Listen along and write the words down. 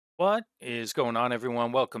What is going on,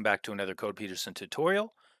 everyone? Welcome back to another Code Peterson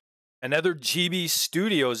tutorial. Another GB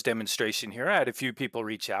Studios demonstration here. I had a few people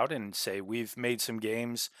reach out and say we've made some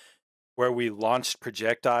games where we launched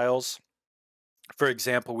projectiles. For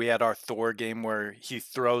example, we had our Thor game where he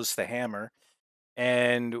throws the hammer.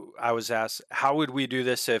 And I was asked, how would we do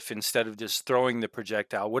this if instead of just throwing the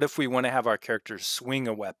projectile, what if we want to have our characters swing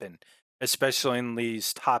a weapon, especially in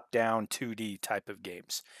these top-down 2D type of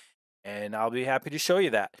games? And I'll be happy to show you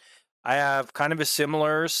that. I have kind of a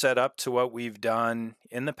similar setup to what we've done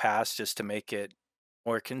in the past just to make it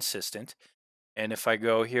more consistent. And if I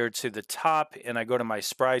go here to the top and I go to my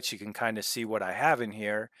sprites, you can kind of see what I have in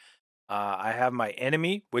here. I have my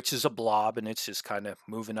enemy, which is a blob, and it's just kind of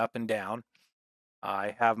moving up and down.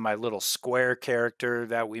 I have my little square character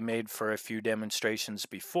that we made for a few demonstrations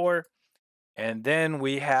before. And then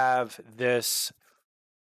we have this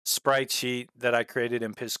sprite sheet that I created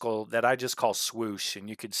in Piskel that I just call swoosh. And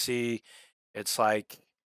you could see it's like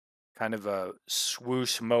kind of a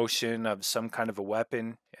swoosh motion of some kind of a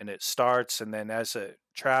weapon. And it starts, and then as it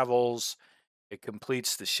travels, it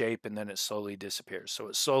completes the shape, and then it slowly disappears. So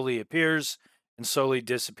it slowly appears and slowly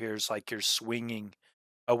disappears like you're swinging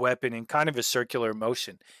a weapon in kind of a circular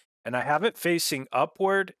motion. And I have it facing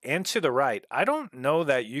upward and to the right. I don't know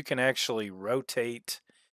that you can actually rotate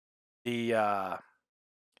the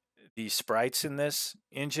sprites in this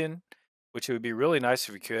engine, which it would be really nice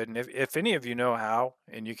if you could. And if any of you know how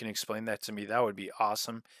and you can explain that to me, that would be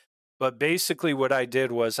awesome. But basically, what I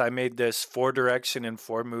did was I made this 4 direction and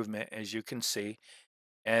 4 movement, as you can see.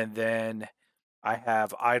 And then I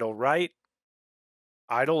have idle right,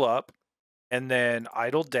 idle up, and then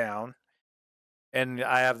idle down. And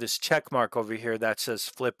I have this check mark over here that says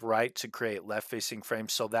flip right to create left facing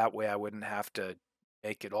frames. So that way I wouldn't have to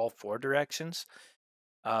make it all 4 directions.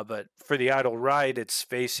 But for the idle right, it's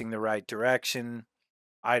facing the right direction.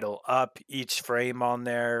 Idle up, each frame on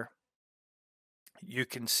there you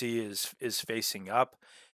can see is facing up.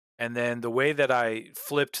 And then the way that I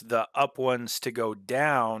flipped the up ones to go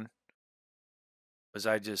down was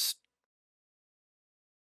I just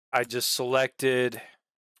selected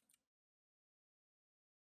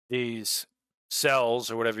these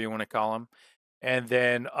cells or whatever you want to call them. And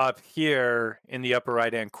then up here in the upper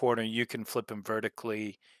right hand corner, you can flip them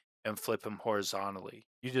vertically and flip them horizontally.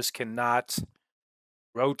 You just cannot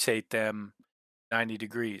rotate them 90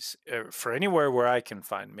 degrees for anywhere where I can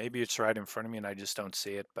find. Maybe it's right in front of me and I just don't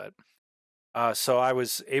see it. But so I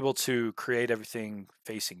was able to create everything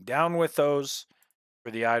facing down with those for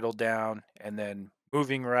the idle down, and then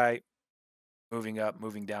moving right, moving up,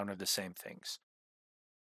 moving down are the same things.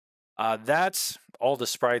 That's all the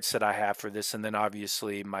sprites that I have for this, and then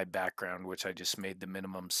obviously my background, which I just made the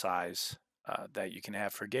minimum size that you can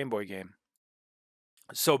have for a Game Boy game.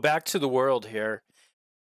 So back to the world here,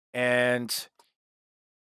 and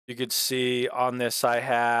you could see on this I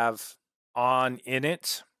have on in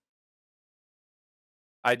it.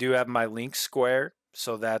 I do have my link square,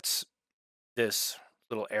 so that's this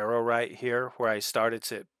little arrow right here where I start.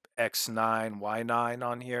 It's at X9, Y9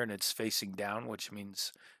 on here, and it's facing down, which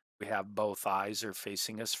means we have both eyes are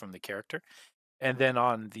facing us from the character. And then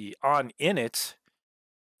on the on in it,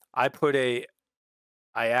 I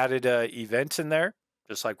added a event in there,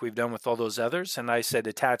 just like we've done with all those others. And I said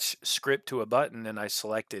attach script to a button, and I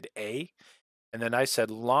selected A. And then I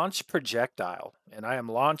said launch projectile, and I am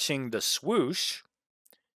launching the swoosh.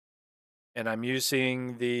 And I'm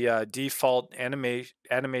using the default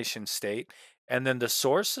animation state. And then the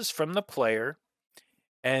source is from the player.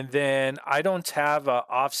 And then I don't have a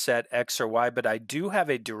offset X or Y, but I do have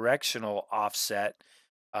a directional offset.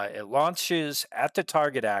 It launches at the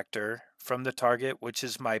target actor from the target, which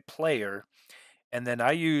is my player. And then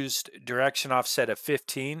I used direction offset of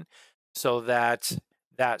 15 so that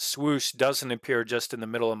that swoosh doesn't appear just in the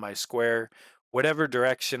middle of my square. Whatever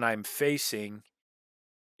direction I'm facing,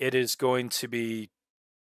 it is going to be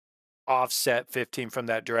offset 15 from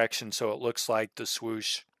that direction, so it looks like the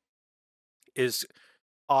swoosh is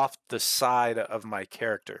off the side of my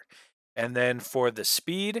character. And then for the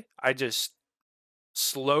speed, I just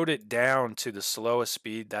slowed it down to the slowest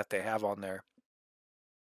speed that they have on there,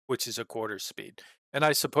 which is a quarter speed. And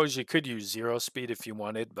I suppose you could use 0 speed if you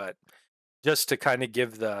wanted, but just to kind of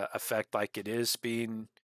give the effect like it is being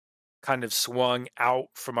kind of swung out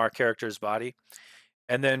from our character's body.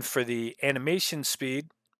 And then for the animation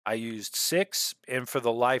speed, I used 6, and for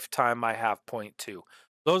the lifetime, I have 0.2.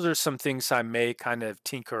 Those are some things I may kind of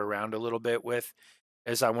tinker around a little bit with,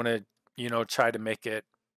 as I want to, try to make it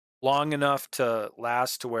long enough to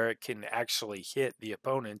last to where it can actually hit the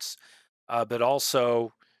opponents, but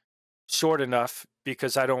also short enough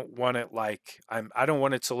because I don't want it like I don't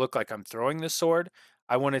want it to look like I'm throwing the sword.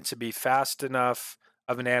 I want it to be fast enough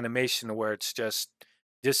of an animation to where it's just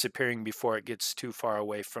disappearing before it gets too far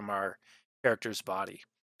away from our character's body.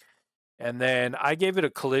 And then I gave it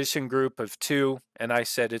a collision group of 2, and I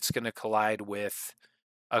said it's going to collide with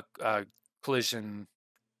a collision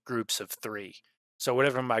groups of 3. So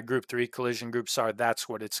whatever my group 3 collision groups are, that's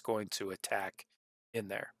what it's going to attack in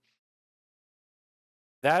there.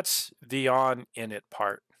 That's the on init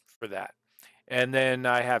part for that. And then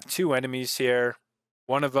I have 2 enemies here.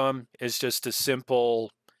 One of them is just a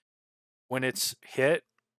simple, when it's hit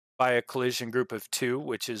by a collision group of 2,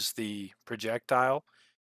 which is the projectile,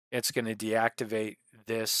 it's going to deactivate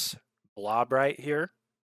this blob right here.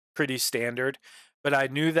 Pretty standard. But I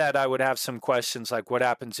knew that I would have some questions like what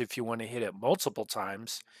happens if you want to hit it multiple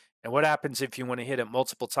times? And what happens if you want to hit it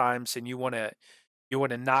multiple times and you want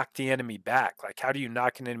to knock the enemy back? Like how do you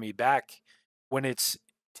knock an enemy back when it's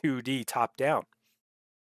 2D top down?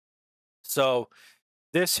 So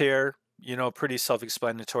this here, pretty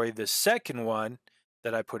self-explanatory. The second one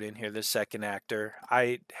that I put in here, the second actor,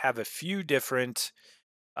 I have a few different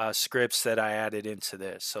scripts that I added into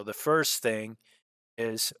this. So the first thing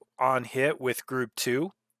is on hit with group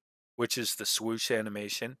 2, which is the swoosh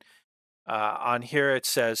animation. On here it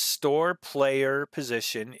says store player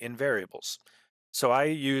position in variables. So I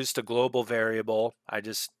used a global variable. I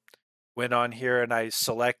just went on here and I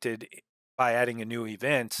selected, by adding a new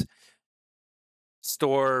event,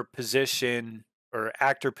 store position or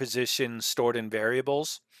actor position stored in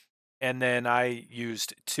variables. And then I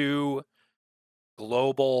used 2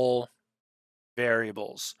 global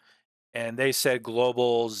variables. And they said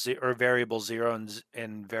global or variable 0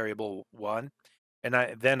 and variable 1. And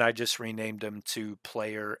I just renamed them to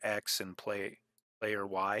player X and player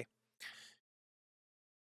Y.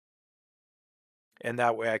 And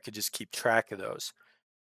that way I could just keep track of those.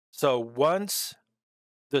 So once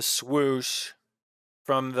the swoosh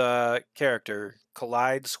from the character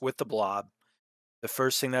collides with the blob, the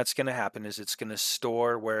first thing that's going to happen is it's going to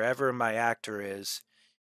store wherever my actor is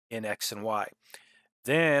in X and Y.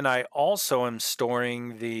 Then I also am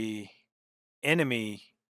storing the enemy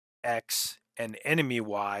X and enemy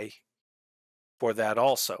Y for that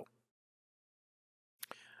also.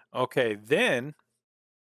 Okay, then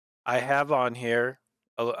I have on here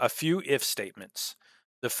a few if statements.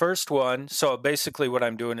 The first one, so basically what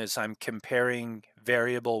I'm doing is I'm comparing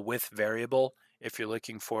variable with variable if you're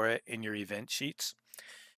looking for it in your event sheets.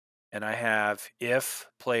 And I have if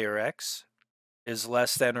player X is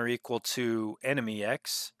less than or equal to enemy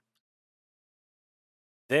X,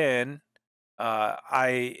 then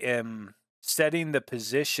I am setting the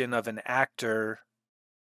position of an actor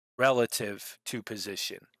relative to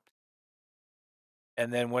position.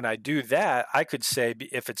 And then when I do that, I could say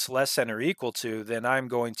if it's less than or equal to, then I'm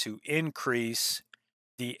going to increase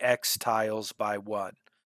the X tiles by 1.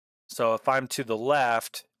 So if I'm to the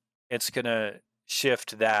left, it's going to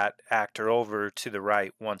shift that actor over to the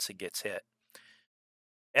right once it gets hit.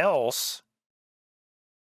 Else,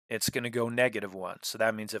 it's going to go -1. So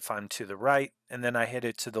that means if I'm to the right and then I hit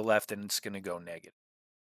it to the left, then it's going to go negative.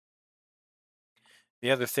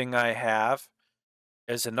 The other thing I have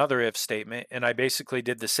is another if statement, and I basically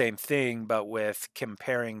did the same thing, but with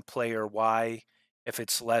comparing player Y if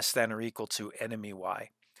it's less than or equal to enemy Y.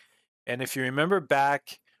 And if you remember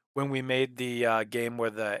back when we made the game where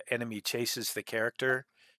the enemy chases the character,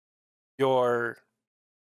 your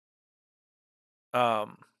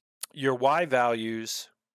Y values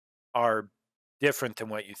are different than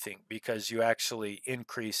what you think because you actually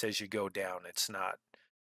increase as you go down. It's not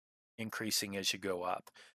increasing as you go up.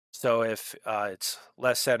 So if it's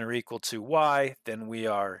less than or equal to Y, then we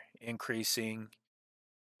are increasing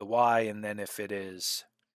the Y. And then if it is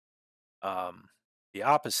the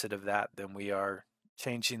opposite of that, then we are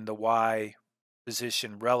changing the Y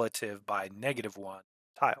position relative by -1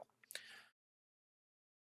 tile.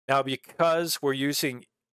 Now, because we're using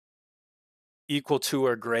equal to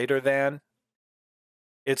or greater than,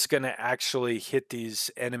 it's going to actually hit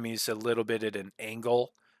these enemies a little bit at an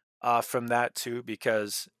angle from that too,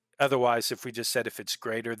 because otherwise, if we just said if it's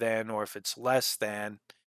greater than or if it's less than,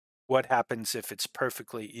 what happens if it's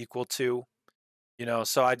perfectly equal to?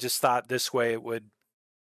 So I just thought this way it would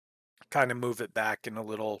kind of move it back in a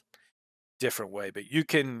little different way. But you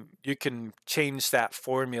can change that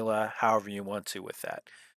formula however you want to with that.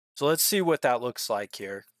 So let's see what that looks like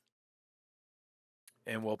here.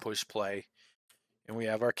 And we'll push play. And we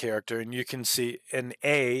have our character, and you can see an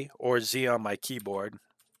A or Z on my keyboard.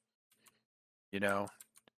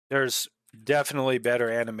 There's definitely better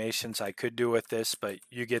animations I could do with this, but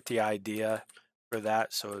you get the idea. for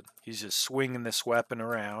that. So he's just swinging this weapon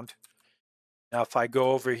around. Now, if I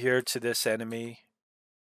go over here to this enemy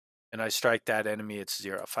and I strike that enemy, it's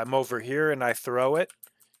 0. If I'm over here and I throw it,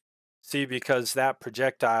 see, because that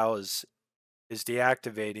projectile is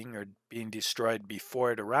deactivating or being destroyed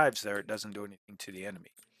before it arrives there, it doesn't do anything to the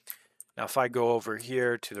enemy. Now, if I go over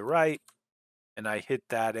here to the right and I hit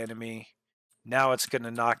that enemy, now it's going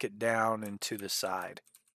to knock it down and to the side.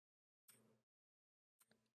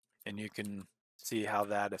 And you can see how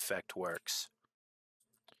that effect works.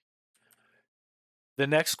 The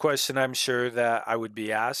next question I'm sure that I would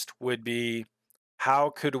be asked would be, how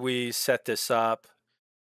could we set this up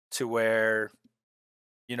to where,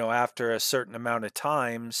 after a certain amount of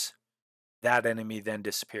times, that enemy then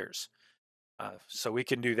disappears? So we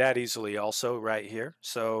can do that easily also right here.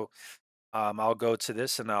 So I'll go to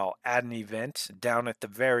this and I'll add an event down at the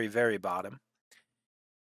very, very bottom.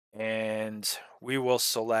 And we will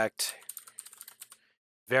select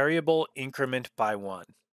variable increment by 1.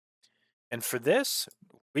 And for this,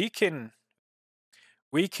 we can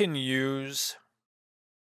use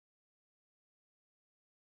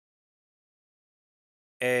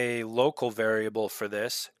a local variable for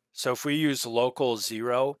this. So if we use local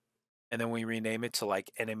 0 and then we rename it to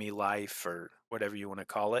like enemy life or whatever you want to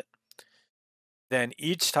call it, then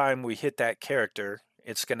each time we hit that character,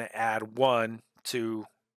 it's going to add 1 to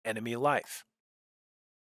enemy life.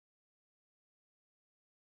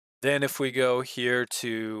 Then if we go here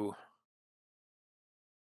to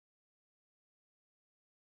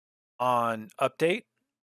on update,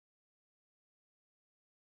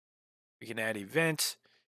 we can add event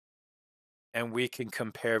and we can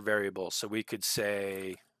compare variables. So we could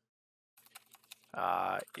say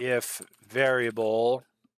if variable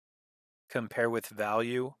compare with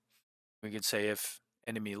value, we could say if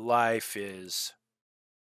enemy life is,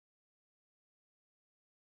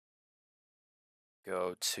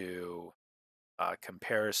 go to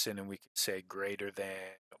comparison, and we could say greater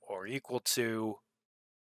than or equal to,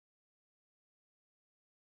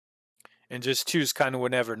 and just choose kind of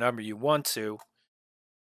whatever number you want to.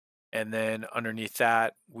 And then underneath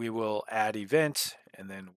that, we will add event, and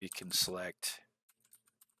then we can select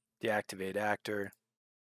deactivate actor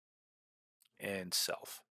and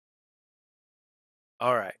self.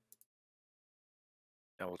 All right.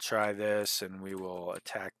 Now we'll try this and we will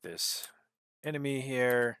attack this enemy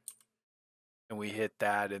here. And we hit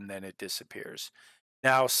that and then it disappears.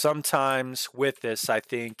 Now sometimes with this, I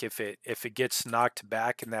think if it gets knocked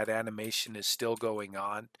back and that animation is still going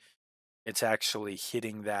on, it's actually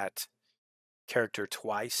hitting that character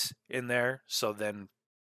twice in there. So then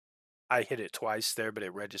I hit it twice there, but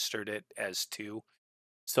it registered it as 2.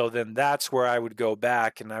 So then that's where I would go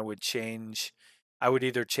back and I would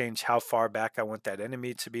either change how far back I want that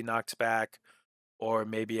enemy to be knocked back, or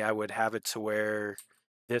maybe I would have it to where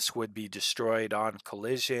this would be destroyed on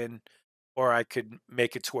collision, or I could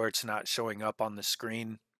make it to where it's not showing up on the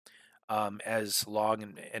screen as long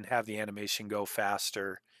and have the animation go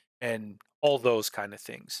faster and all those kind of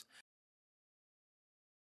things.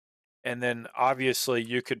 And then obviously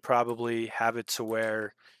you could probably have it to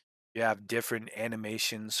where you have different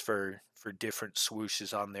animations for different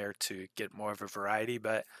swooshes on there to get more of a variety.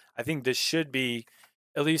 But I think this should be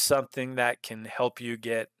at least something that can help you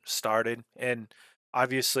get started. And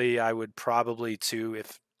obviously I would probably too,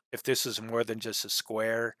 if this is more than just a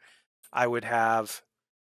square, I would have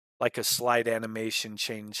like a slide animation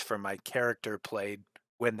change for my character played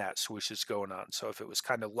when that swoosh is going on. So if it was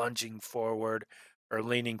kind of lunging forward or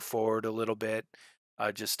leaning forward a little bit,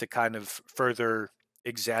 just to kind of further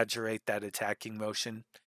exaggerate that attacking motion,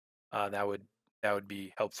 that would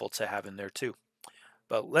be helpful to have in there too.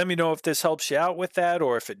 But let me know if this helps you out with that,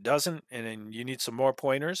 or if it doesn't, and then you need some more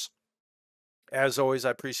pointers. As always,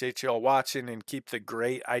 I appreciate you all watching, and keep the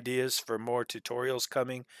great ideas for more tutorials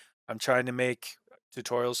coming. I'm trying to make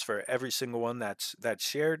tutorials for every single one that's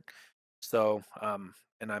shared. So,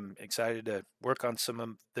 and I'm excited to work on some of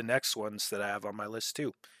the next ones that I have on my list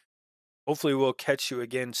too. Hopefully we'll catch you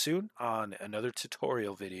again soon on another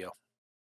tutorial video.